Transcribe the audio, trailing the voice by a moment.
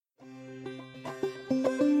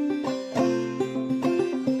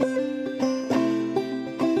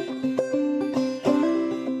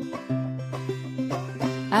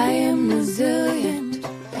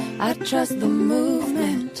Trust the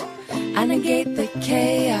movement. I negate the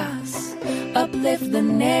chaos. Uplift the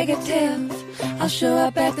negative. I'll show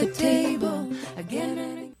up at the table again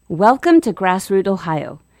and again. Welcome to Grassroot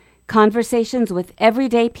Ohio, conversations with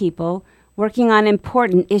everyday people working on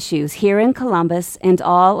important issues here in Columbus and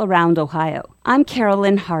all around Ohio. I'm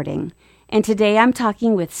Carolyn Harding, and today I'm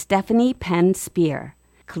talking with Stephanie Penn Spear,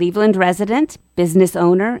 Cleveland resident, business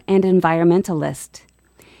owner, and environmentalist.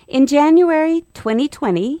 In January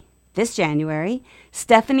 2020, this January,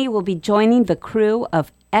 Stephanie will be joining the crew of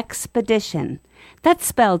Expedition. That's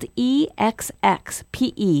spelled EXXPEDITION.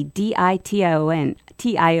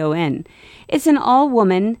 It's an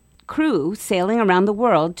all-woman crew sailing around the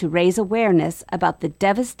world to raise awareness about the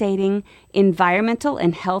devastating environmental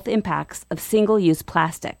and health impacts of single-use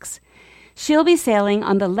plastics. She'll be sailing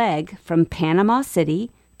on the leg from Panama City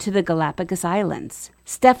to the Galapagos Islands.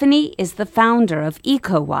 Stephanie is the founder of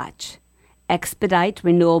EcoWatch, Expedite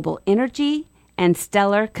Renewable Energy, and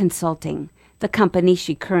Stellar Consulting, the company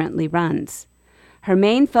she currently runs. Her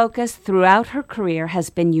main focus throughout her career has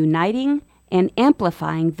been uniting and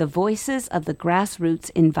amplifying the voices of the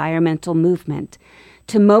grassroots environmental movement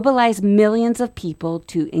to mobilize millions of people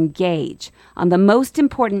to engage on the most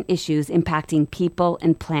important issues impacting people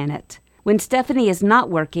and planet. When Stephanie is not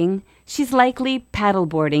working, she's likely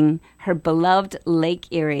paddleboarding her beloved Lake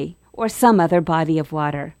Erie or some other body of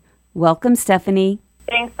water. Welcome, Stephanie.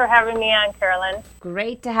 Thanks for having me on, Carolyn.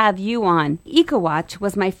 Great to have you on. EcoWatch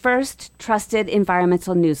was my first trusted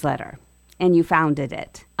environmental newsletter, and you founded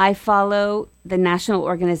it. I follow the national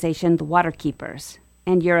organization, the Waterkeepers,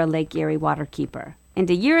 and you're a Lake Erie Waterkeeper. And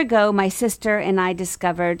a year ago, my sister and I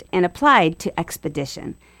discovered and applied to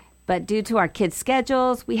Expedition. But due to our kids'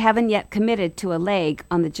 schedules, we haven't yet committed to a leg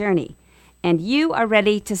on the journey. And you are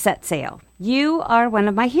ready to set sail. You are one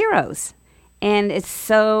of my heroes. And it's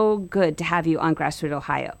so good to have you on Grassroot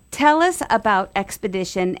Ohio. Tell us about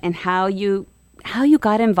Expedition and how you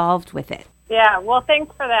got involved with it. Yeah, well,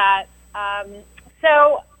 thanks for that.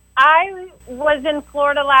 So I was in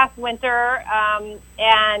Florida last winter,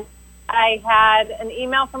 and I had an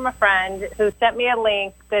email from a friend who sent me a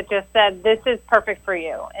link that just said, "This is perfect for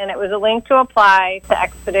you." And it was a link to apply to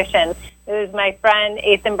Expedition. It was my friend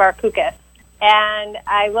Ethan Barkoukas. And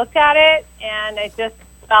I looked at it, and it just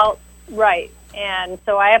felt right. And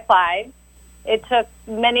so I applied. It took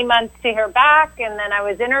many months to hear back, and then I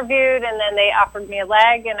was interviewed, and then they offered me a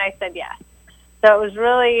leg, and I said yes. So it was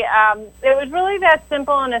really that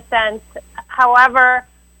simple in a sense. However,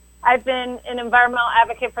 I've been an environmental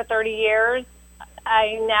advocate for 30 years.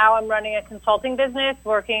 I now am running a consulting business,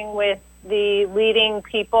 working with the leading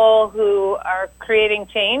people who are creating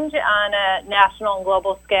change on a national and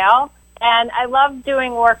global scale. And I love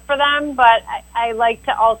doing work for them, but I like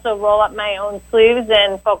to also roll up my own sleeves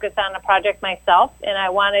and focus on a project myself, and I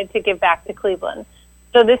wanted to give back to Cleveland.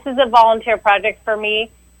 So this is a volunteer project for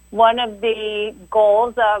me. One of the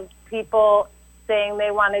goals of people saying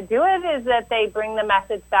they want to do it is that they bring the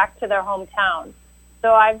message back to their hometown.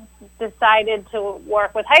 So I've decided to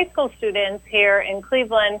work with high school students here in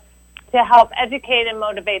Cleveland to help educate and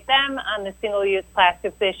motivate them on the single-use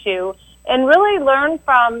plastics issue and really learn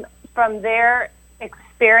from their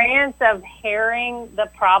experience of hearing the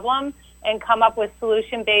problem and come up with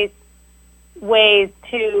solution-based ways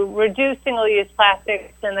to reduce single-use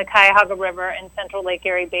plastics in the Cuyahoga River and Central Lake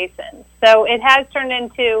Erie Basin. So it has turned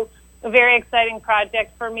into a very exciting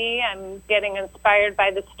project for me. I'm getting inspired by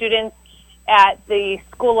the students at the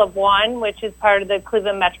School of One, which is part of the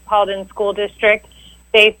Cleveland Metropolitan School District,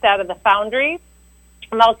 based out of the Foundry.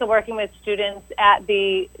 I'm also working with students at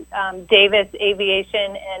the Davis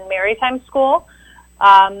Aviation and Maritime School.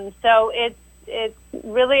 So it's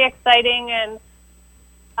really exciting, and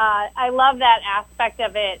I love that aspect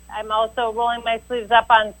of it. I'm also rolling my sleeves up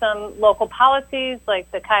on some local policies,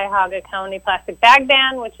 like the Cuyahoga County plastic bag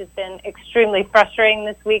ban, which has been extremely frustrating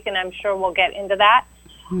this week, and I'm sure we'll get into that.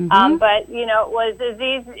 Mm-hmm. But, you know, it was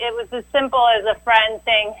as simple as a friend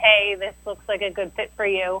saying, "Hey, this looks like a good fit for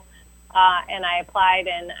you." And I applied,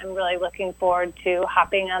 and I'm really looking forward to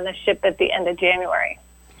hopping on the ship at the end of January.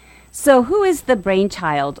 So who is the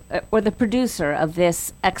brainchild or the producer of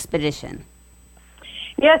this expedition?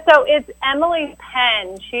 Yeah, so it's Emily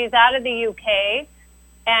Penn. She's out of the UK,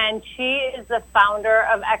 and she is the founder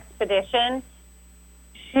of Expedition.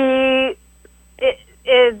 She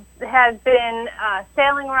has been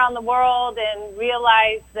sailing around the world and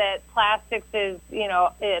realized that plastics is, you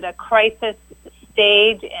know, at a crisis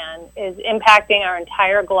stage and is impacting our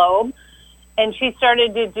entire globe. And she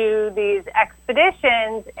started to do these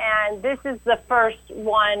expeditions, and this is the first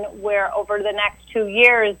one where over the next 2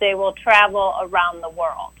 years they will travel around the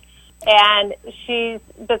world. And she's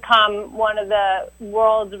become one of the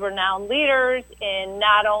world's renowned leaders in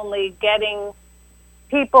not only getting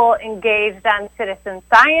people engaged on citizen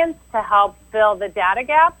science to help fill the data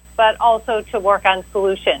gap, but also to work on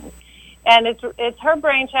solutions. And it's her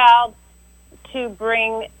brainchild to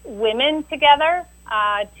bring women together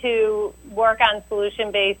to work on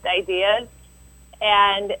solution-based ideas.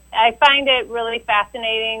 And I find it really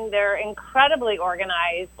fascinating. They're incredibly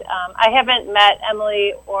organized. I haven't met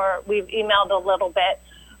Emily, or we've emailed a little bit,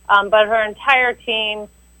 but her entire team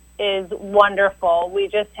is wonderful. We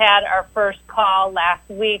just had our first call last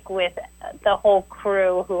week with the whole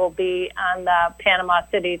crew who will be on the Panama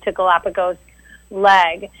City to Galapagos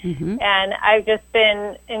leg. Mm-hmm. And I've just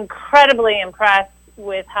been incredibly impressed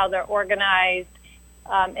with how they're organized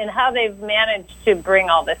and how they've managed to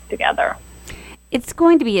bring all this together. It's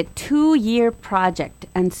going to be a 2-year project,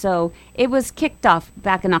 and so it was kicked off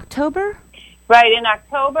back in October? Right, in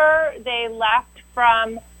October they left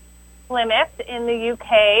from Plymouth in the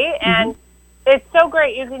UK, and it's so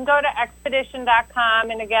great. You can go to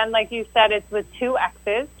expedition.com, and again, like you said, it's with 2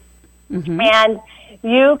 X's, and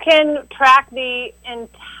you can track the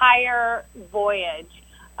entire voyage.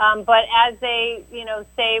 But as they,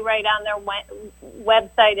 say right on their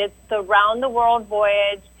website, it's the Round the World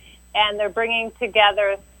Voyage, and they're bringing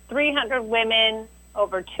together 300 women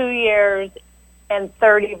over 2 years and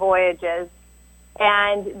 30 voyages.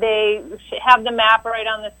 And they have the map right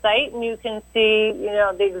on the site, and you can see,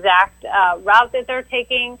 the exact route that they're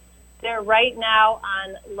taking. They're right now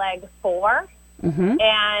on leg 4.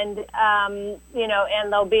 And,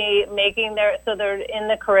 and they'll be making so they're in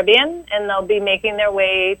the Caribbean, and they'll be making their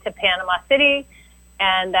way to Panama City,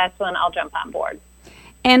 and that's when I'll jump on board.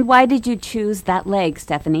 And why did you choose that leg,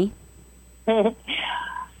 Stephanie?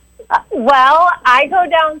 Well, I go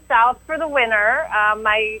down south for the winter. I'm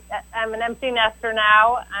an empty nester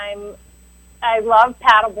now. I love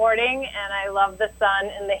paddleboarding, and I love the sun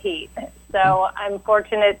and the heat. So I'm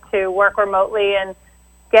fortunate to work remotely and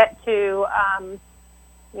get to,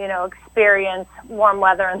 experience warm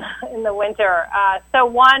weather in the winter. So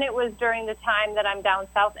one, it was during the time that I'm down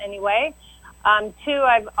south anyway. 2,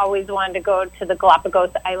 I've always wanted to go to the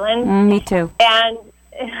Galapagos Islands. Me too. And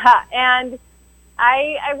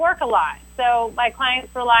I work a lot, so my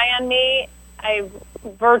clients rely on me. I've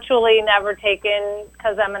virtually never taken,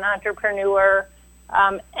 because I'm an entrepreneur,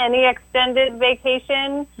 any extended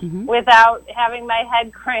vacation without having my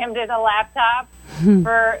head crammed in a laptop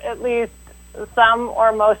for at least some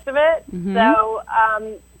or most of it. So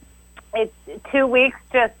it's 2 weeks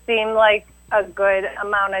just seemed like a good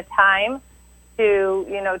amount of time to,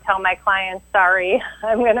 tell my clients, sorry,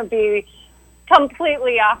 I'm going to be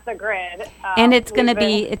completely off the grid. And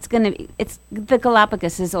the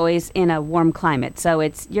Galapagos is always in a warm climate, so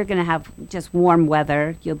you're going to have just warm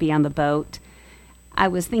weather. You'll be on the boat. I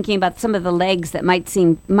was thinking about some of the legs that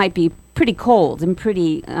might be pretty cold and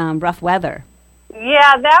pretty rough weather.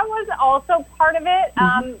 Yeah, that was also part of it.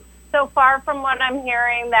 So far from what I'm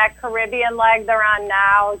hearing, that Caribbean leg they're on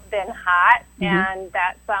now has been hot, and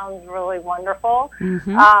that sounds really wonderful.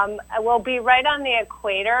 We'll be right on the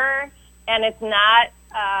equator, and it's not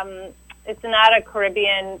a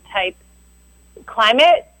Caribbean type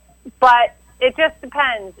climate, but it just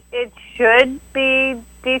depends. It should be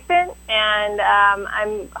decent, and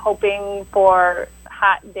I'm hoping for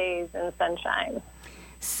hot days and sunshine.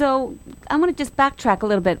 So I want to just backtrack a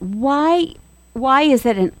little bit. Why is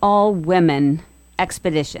it an all-women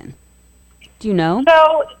expedition? Do you know?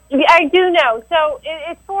 So I do know. So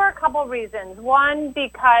it's for a couple reasons. One,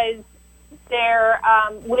 because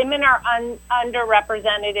women are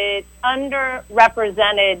underrepresented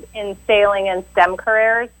in sailing and STEM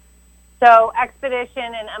careers. So Expedition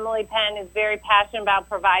and Emily Penn is very passionate about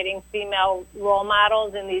providing female role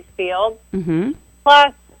models in these fields.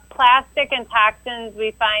 Plus, plastic and toxins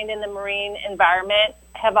we find in the marine environment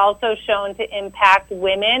have also shown to impact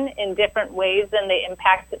women in different ways than they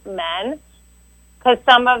impact men, because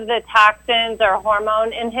some of the toxins are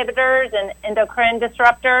hormone inhibitors and endocrine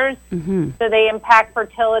disruptors, so they impact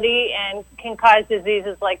fertility and can cause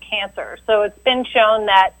diseases like cancer. So it's been shown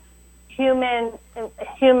that human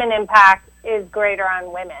impact is greater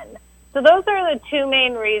on women. So those are the 2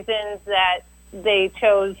 main reasons that they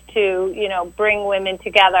chose to, bring women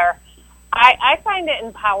together. I find it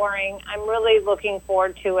empowering. I'm really looking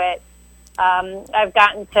forward to it. I've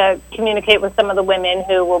gotten to communicate with some of the women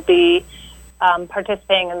who will be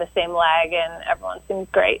participating in the same leg, and everyone seems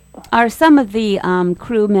great. Are some of the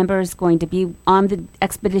crew members going to be on the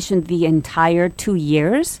expedition the entire 2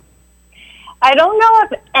 years? I don't know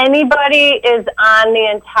if anybody is on the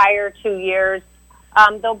entire 2 years.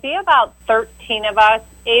 There'll be about 13 of us.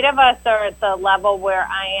 8 of us are at the level where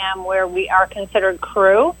I am, where we are considered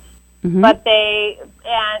crew. Mm-hmm.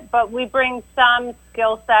 But we bring some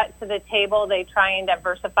skill set to the table. They try and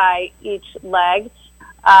diversify each leg.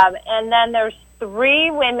 And then there's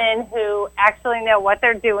 3 women who actually know what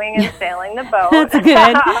they're doing in sailing the boat. That's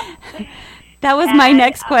good. That was my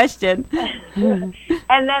next question. And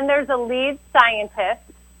then there's a lead scientist.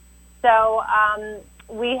 So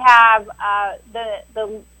we have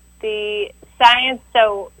the science.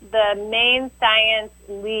 So the main science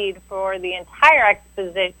lead for the entire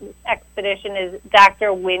expedition is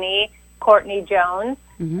Dr. Winnie Courtney Jones,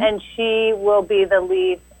 mm-hmm. and she will be the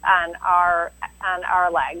lead on our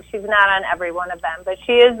leg. She's not on every one of them, but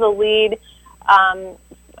she is the lead.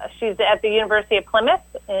 She's at the University of Plymouth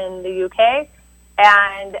in the UK,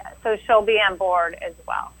 and so she'll be on board as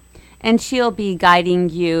well. And she'll be guiding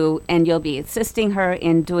you, and you'll be assisting her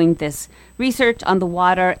in doing this research on the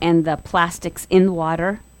water and the plastics in the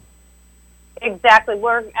water? Exactly.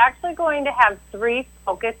 We're actually going to have 3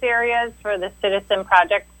 focus areas for the citizen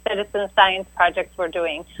science projects we're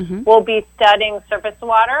doing. Mm-hmm. We'll be studying surface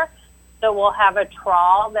water, so we'll have a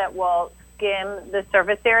trawl that will skim the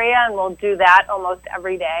surface area, and we'll do that almost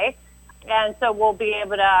every day. And so we'll be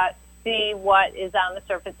able to see what is on the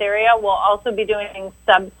surface area. We'll also be doing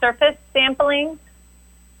subsurface sampling.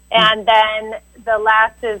 And then the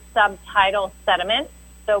last is subtidal sediment.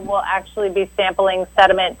 So we'll actually be sampling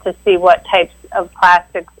sediment to see what types of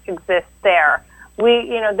plastics exist there.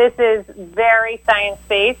 This is very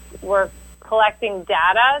science-based. We're collecting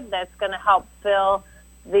data that's going to help fill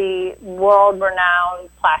the world-renowned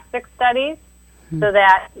plastic studies so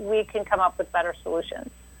that we can come up with better solutions.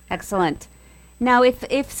 Excellent. Now,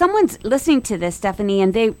 if someone's listening to this, Stephanie,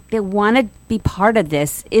 and they want to be part of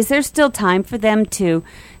this, is there still time for them to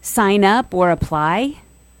sign up or apply?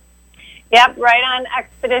 Yep, right on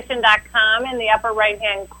expedition.com in the upper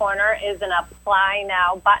right-hand corner is an Apply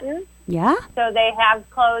Now button. Yeah? So they have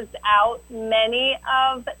closed out many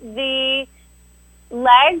of the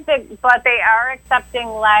legs, but they are accepting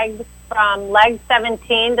legs from leg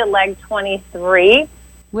 17 to leg 23.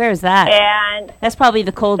 Where is that? And that's probably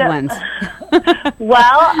the cold ones.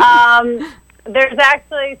 Well, there's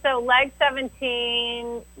actually, so leg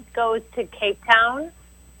 17 goes to Cape Town.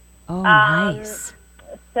 Oh, nice.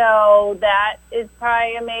 So that is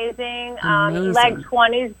probably amazing. Leg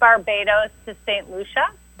 20 is Barbados to St. Lucia.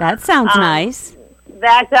 That sounds nice.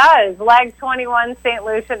 That does. Leg 21, St.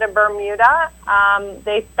 Lucia to Bermuda.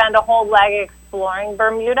 They spend a whole leg exploring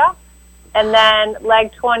Bermuda. And then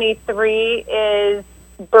leg 23 is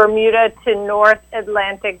Bermuda to North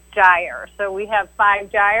Atlantic Gyre. So we have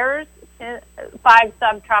 5 gyres, 5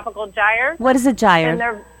 subtropical gyres. What is a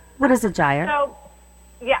gyre? What is a gyre?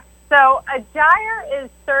 So a gyre is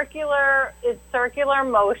circular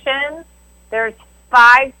motion. There's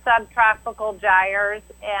 5 subtropical gyres,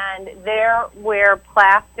 and they're where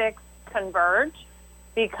plastics converge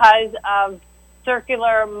because of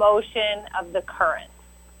circular motion of the current.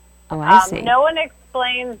 Oh, I see. No one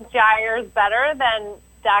explains gyres better than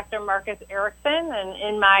Dr. Marcus Erickson, and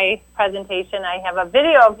in my presentation I have a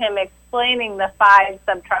video of him explaining the 5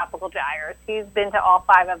 subtropical gyres. He's been to all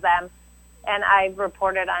 5 of them, and I've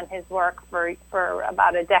reported on his work for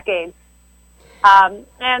about a decade.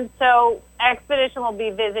 And so Expedition will be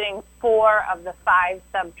visiting 4 of the 5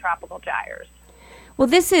 subtropical gyres. Well,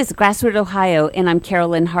 this is Grassroot Ohio, and I'm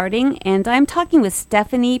Carolyn Harding, and I'm talking with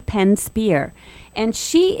Stephanie Penn Spear. And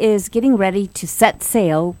she is getting ready to set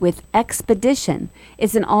sail with Expedition.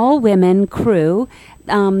 It's an all-women crew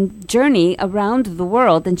journey around the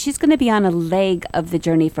world, and she's going to be on a leg of the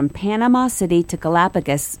journey from Panama City to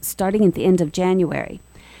Galapagos starting at the end of January.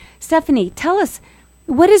 Stephanie, tell us,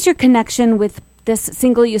 what is your connection with this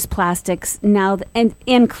single-use plastics now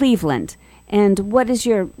in Cleveland? And what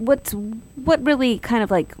really kind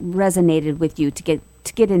of like resonated with you to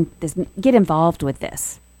get involved with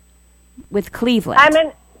this? With Cleveland. I'm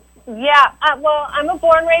a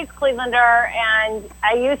born-raised Clevelander, and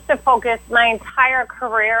I used to focus my entire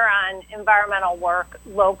career on environmental work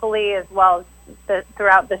locally as well as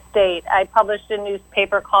throughout the state. I published a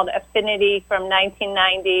newspaper called Affinity from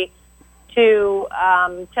 1990 to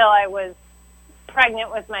till I was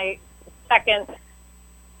pregnant with my second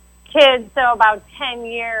kid, so about 10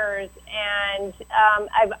 years, and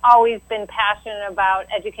I've always been passionate about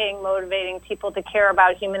educating, motivating people to care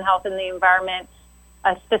about human health and the environment,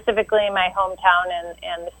 specifically in my hometown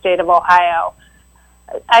and the state of Ohio.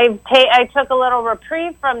 I took a little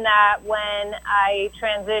reprieve from that when I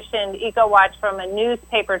transitioned EcoWatch from a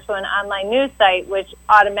newspaper to an online news site, which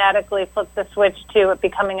automatically flipped the switch to it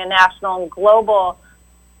becoming a national and global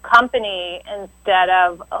company instead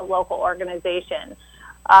of a local organization.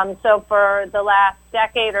 So for the last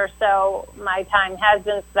decade or so, my time has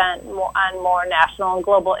been spent on more national and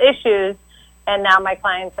global issues, and now my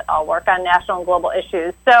clients all work on national and global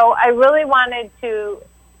issues. So I really wanted to,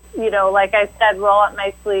 like I said, roll up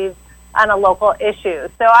my sleeves on a local issue.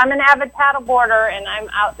 So I'm an avid paddleboarder, and I'm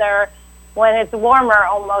out there when it's warmer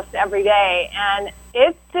almost every day, and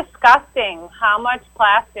it's disgusting how much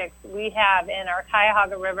plastics we have in our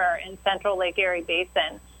Cuyahoga River and Central Lake Erie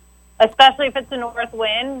Basin, especially if it's a north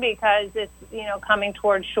wind, because it's, coming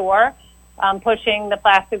toward shore, pushing the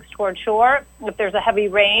plastics toward shore. If there's a heavy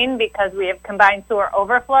rain, because we have combined sewer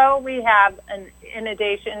overflow, we have an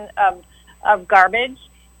inundation of garbage,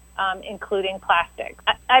 including plastic.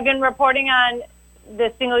 I've been reporting on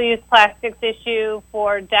the single-use plastics issue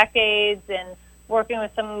for decades and working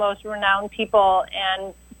with some of the most renowned people,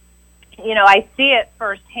 and I see it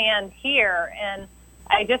firsthand here, and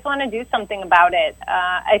I just want to do something about it.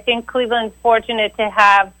 I think Cleveland's fortunate to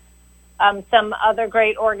have some other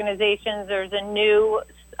great organizations. There's a new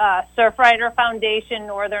Surfrider Foundation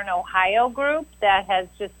Northern Ohio group that has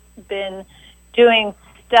just been doing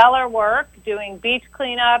stellar work, doing beach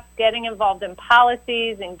cleanup, getting involved in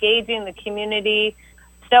policies, engaging the community.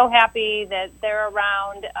 So happy that they're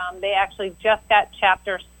around. They actually just got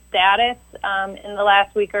chapter status in the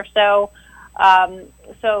last week or so.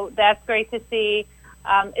 So that's great to see.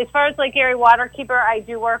 As far as Lake Erie Waterkeeper, I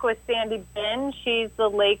do work with Sandy Bin. She's the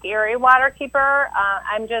Lake Erie Waterkeeper.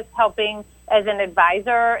 I'm just helping as an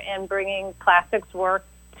advisor and bringing plastics work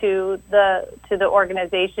to the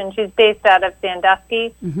organization. She's based out of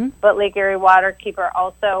Sandusky, but Lake Erie Waterkeeper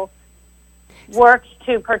also works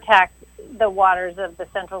to protect the waters of the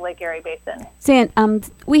Central Lake Erie Basin.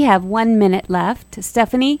 We have 1 minute left,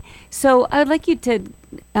 Stephanie. So I would like you to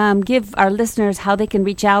give our listeners how they can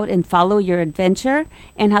reach out and follow your adventure,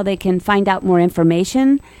 and how they can find out more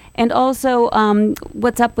information, and also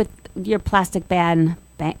what's up with your plastic bag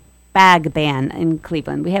ban in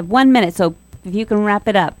Cleveland. We have 1 minute, so if you can wrap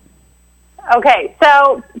it up. Okay,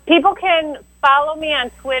 so people can follow me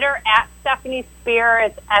on Twitter at Stephanie Spear.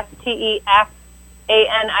 It's StephAnieSpear.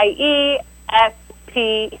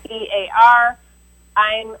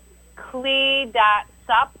 I'm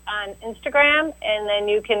Clee.sup on Instagram, and then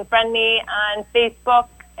you can friend me on Facebook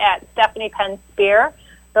at Stephanie Penn Spear.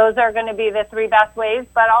 Those are going to be the three best ways,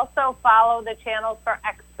 but also follow the channels for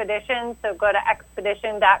Expedition. So go to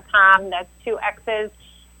expedition.com, that's 2 X's,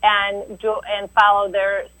 and follow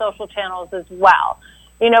their social channels as well.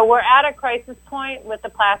 We're at a crisis point with the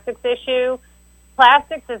plastics issue.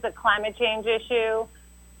 Plastics is a climate change issue.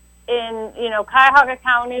 Cuyahoga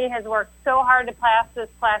County has worked so hard to pass this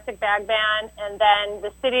plastic bag ban, and then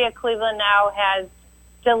the city of Cleveland now has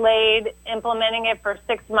delayed implementing it for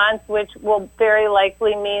 6 months, which will very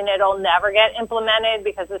likely mean it'll never get implemented,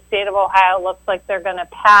 because the state of Ohio looks like they're going to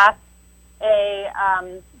pass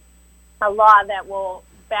a law that will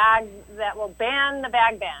ban the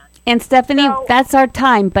bag ban. And Stephanie, that's our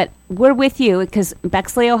time, but we're with you, because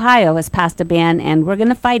Bexley, Ohio has passed a ban, and we're going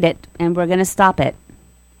to fight it, and we're going to stop it.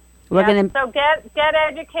 So get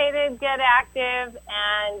educated, get active,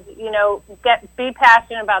 and be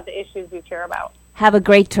passionate about the issues you care about. Have a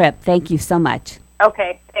great trip. Thank you so much.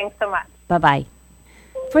 Okay, thanks so much. Bye-bye.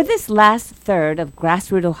 For this last third of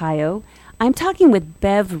Grassroot Ohio, I'm talking with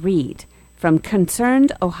Bev Reed from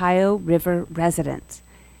Concerned Ohio River Residents.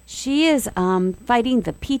 She is fighting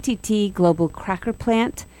the PTT Global Cracker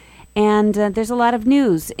Plant, and there's a lot of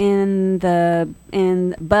news in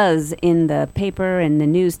buzz in the paper and the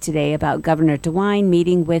news today about Governor DeWine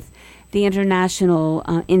meeting with the international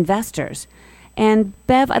investors. And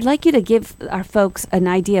Bev, I'd like you to give our folks an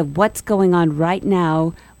idea of what's going on right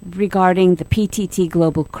now regarding the PTT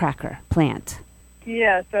Global Cracker Plant.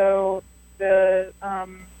 Yeah, so the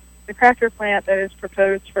cracker plant that is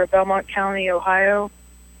proposed for Belmont County, Ohio,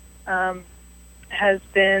 has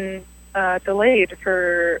been delayed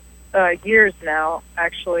for years now,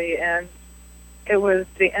 actually, and it was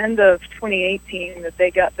the end of 2018 that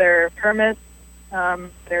they got their permits,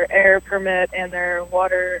 their air permit and their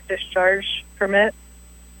water discharge permit,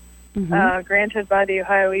 granted by the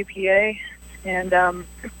Ohio EPA, and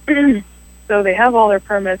so they have all their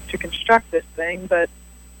permits to construct this thing, but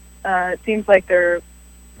it seems like they're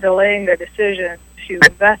delaying their decision to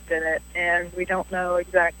invest in it, and we don't know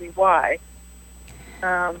exactly why.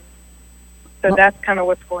 So that's kind of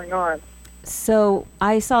what's going on. So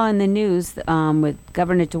I saw in the news with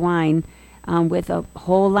Governor DeWine with a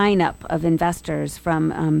whole lineup of investors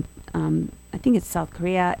from, I think it's South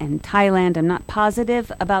Korea and Thailand. I'm not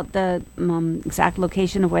positive about the exact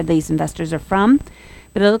location of where these investors are from,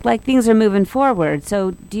 but it looked like things are moving forward.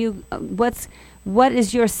 So what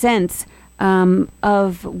is your sense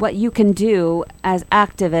of what you can do as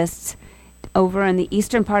activists over in the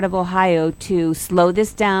eastern part of Ohio to slow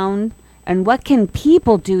this down? And what can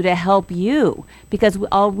people do to help you? Because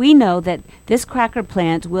we know that this cracker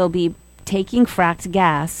plant will be taking fracked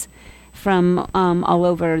gas from all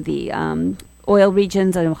over the oil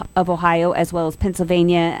regions of Ohio, as well as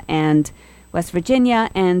Pennsylvania and West Virginia,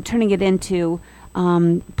 and turning it into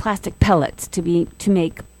plastic pellets to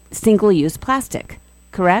make single-use plastic.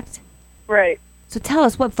 Correct? Right. So tell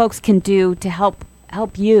us what folks can do to help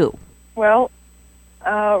you. Well,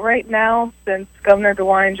 right now, since Governor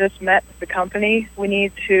DeWine just met with the company, we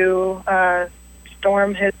need to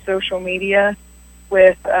storm his social media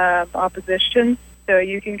with opposition. So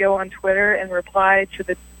you can go on Twitter and reply to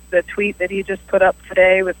the tweet that he just put up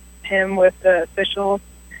today with the officials,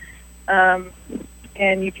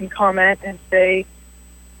 and you can comment and say,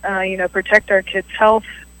 protect our kids' health,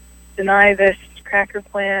 deny this cracker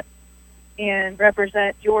plant, and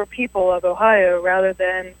represent your people of Ohio rather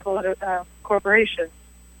than corporations.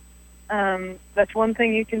 That's one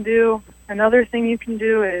thing you can do. Another thing you can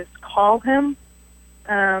do is call him.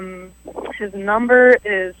 His number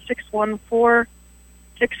is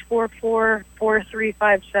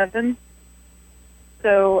 614-644-4357.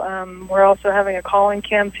 So we're also having a calling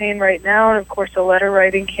campaign right now, and of course a letter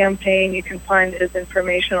writing campaign. You can find his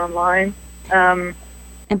information online. And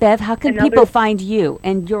Bev, how can people find you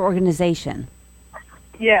and your organization?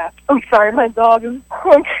 Yeah, I'm sorry, my dog is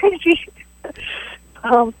going crazy.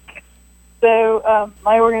 So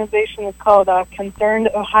my organization is called Concerned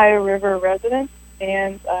Ohio River Residents,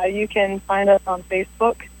 and you can find us on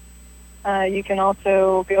Facebook. You can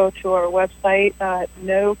also go to our website,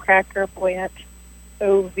 No Cracker Plant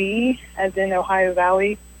OV, as in Ohio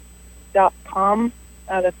Valley.com.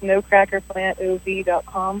 That's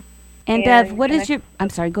nocrackerplantov.com. And Bev, what is your... I'm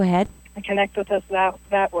sorry, go ahead. Connect with us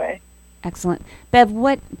that way. Excellent. Bev,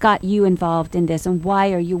 what got you involved in this, and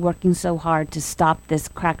why are you working so hard to stop this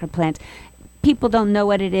cracker plant? People don't know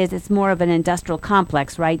what it is. It's more of an industrial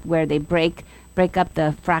complex, right, where they break up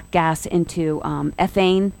the frack gas into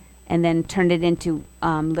ethane and then turn it into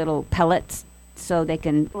little pellets so they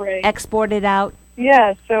can export it out.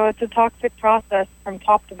 Yeah, so it's a toxic process from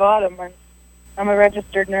top to bottom. And I'm a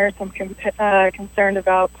registered nurse. I'm concerned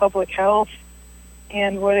about public health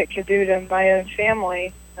and what it could do to my own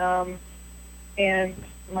family and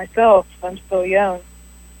myself. I'm still young.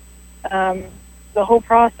 The whole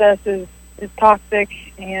process is toxic,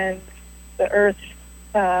 and the earth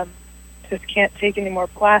just can't take any more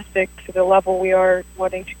plastic to the level we are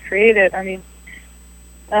wanting to create it. I mean,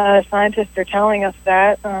 scientists are telling us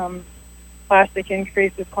that plastic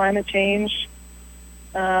increases climate change.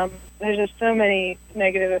 There's just so many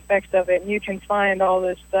negative effects of it, and you can find all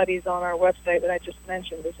those studies on our website that I just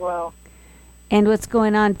mentioned as well. And what's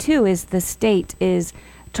going on, too, is the state is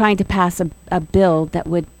trying to pass a bill that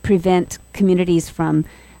would prevent communities from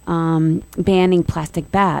banning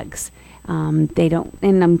plastic bags. They don't,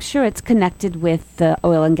 and I'm sure it's connected with the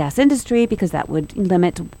oil and gas industry, because that would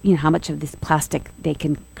limit, how much of this plastic they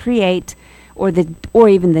can create, or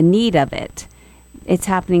even the need of it. It's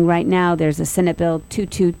happening right now. There's a Senate Bill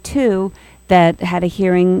 222 that had a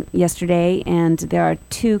hearing yesterday, and there are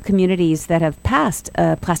 2 communities that have passed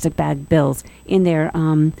plastic bag bills in their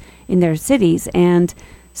cities, and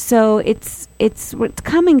so it's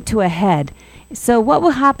coming to a head. So what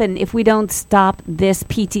will happen if we don't stop this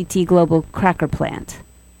PTT Global cracker plant?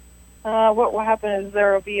 What will happen is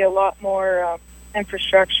there will be a lot more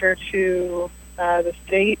infrastructure to the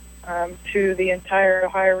state, to the entire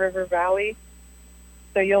Ohio River Valley.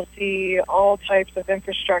 So you'll see all types of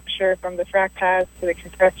infrastructure, from the frac pads to the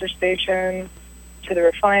compressor stations, to the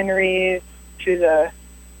refineries, to the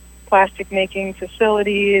plastic-making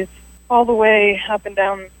facilities, all the way up and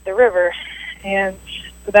down the river. And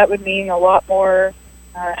so that would mean a lot more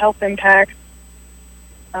health impacts.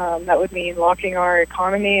 That would mean locking our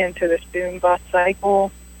economy into this boom-bust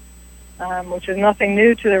cycle, which is nothing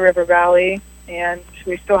new to the River Valley, and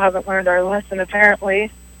we still haven't learned our lesson,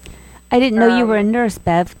 apparently. I didn't know you were a nurse,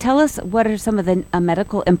 Bev. Tell us, what are some of the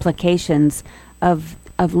medical implications of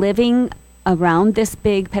living around this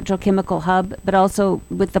big petrochemical hub, but also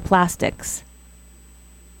with the plastics?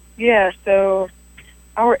 Yeah, so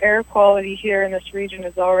our air quality here in this region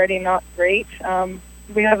is already not great.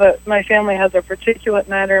 My family has a particulate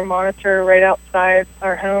matter monitor right outside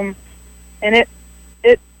our home, and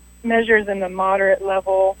it measures in the moderate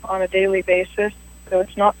level on a daily basis, so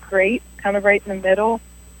it's not great, kind of right in the middle.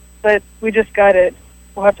 But we just got it.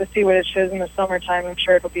 We'll have to see what it shows in the summertime. I'm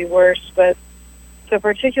sure it'll be worse. But so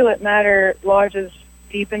particulate matter lodges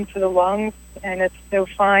deep into the lungs, and it's so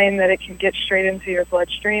fine that it can get straight into your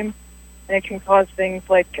bloodstream, and it can cause things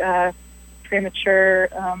like premature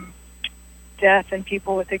death in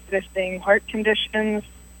people with existing heart conditions.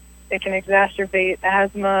 It can exacerbate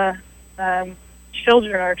asthma.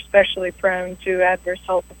 Children are especially prone to adverse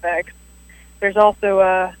health effects. There's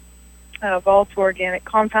also volatile organic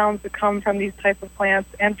compounds that come from these type of plants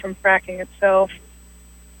and from fracking itself,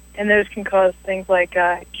 and those can cause things like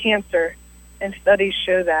cancer, and studies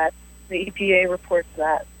show that. The EPA reports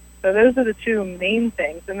that. So those are the two main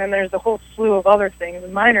things, and then there's a whole slew of other things,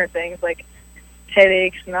 minor things like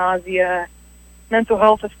headaches, nausea, mental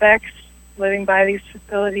health effects, living by these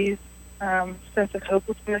facilities, sense of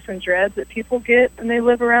hopelessness and dread that people get when they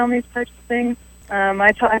live around these types of things.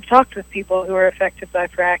 I've talked with people who are affected by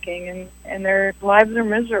fracking, and their lives are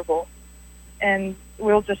miserable. And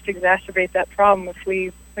we'll just exacerbate that problem if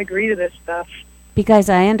we agree to this stuff. Because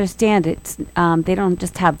I understand it's they don't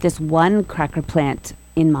just have this one cracker plant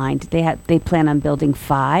in mind. They plan on building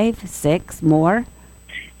 5, 6 more.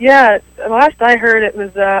 Yeah, last I heard it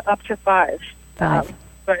was up to 5. 5.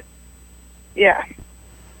 But yeah.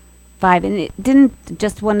 5, and it didn't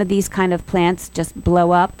just one of these kind of plants just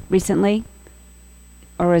blow up recently,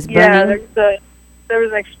 or is burning? Yeah, there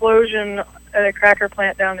was an explosion at a cracker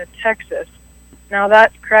plant down in Texas. Now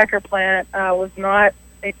that cracker plant was not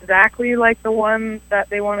exactly like the one that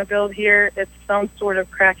they want to build here. It's some sort of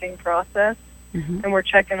cracking process, and we're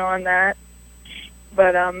checking on that.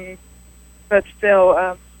 But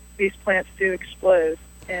still, these plants do explode,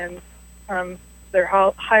 and they're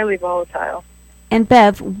highly volatile. And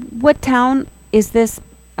Bev, what town is this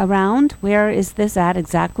around? Where is this at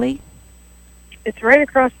exactly? It's right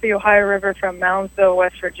across the Ohio River from Moundsville,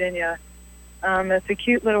 West Virginia. It's a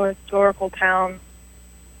cute little historical town.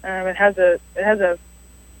 It has a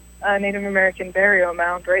Native American burial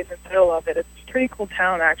mound right in the middle of it. It's a pretty cool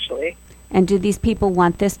town, actually. And do these people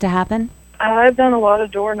want this to happen? I've done a lot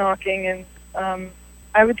of door knocking, and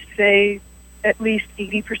I would say at least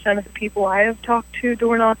 80% of the people I have talked to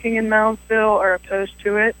door knocking in Moundsville are opposed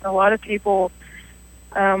to it. A lot of people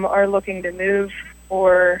are looking to move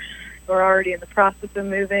or are already in the process of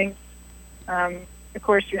moving. Of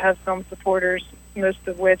course, you have some supporters, most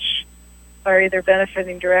of which are either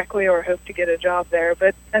benefiting directly or hope to get a job there.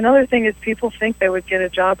 But another thing is people think they would get a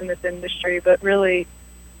job in this industry, but really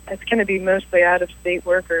it's going to be mostly out-of-state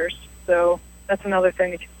workers. So that's another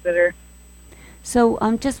thing to consider. So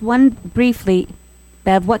just one briefly,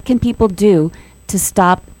 Bev, what can people do to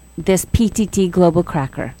stop this PTT Global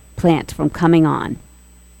Cracker plant from coming on?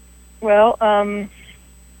 Well, go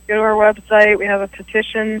to our website. We have a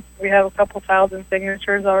petition. We have a couple thousand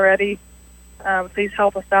signatures already. Please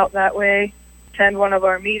help us out that way. Attend one of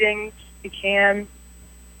our meetings if you can.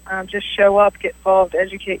 Just show up, get involved,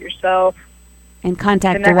 educate yourself. And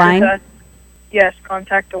contact DeWine? Yes,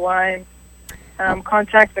 contact DeWine.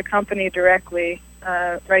 Contact the company directly.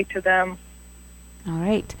 Write to them. All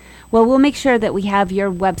right. Well, we'll make sure that we have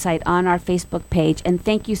your website on our Facebook page. And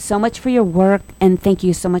thank you so much for your work, and thank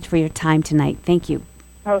you so much for your time tonight. Thank you.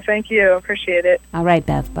 Oh, thank you. Appreciate it. All right,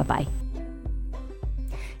 Bev. Bye-bye.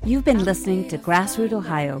 You've been listening to Grassroot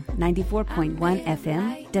Ohio, 94.1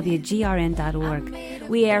 FM, WGRN.org.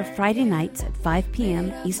 We air Friday nights at 5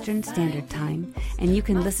 p.m. Eastern Standard Time, and you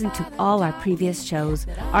can listen to all our previous shows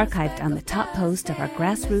archived on the top post of our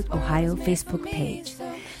Grassroot Ohio Facebook page.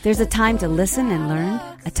 There's a time to listen and learn,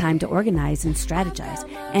 a time to organize and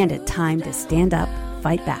strategize, and a time to stand up,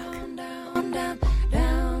 fight back.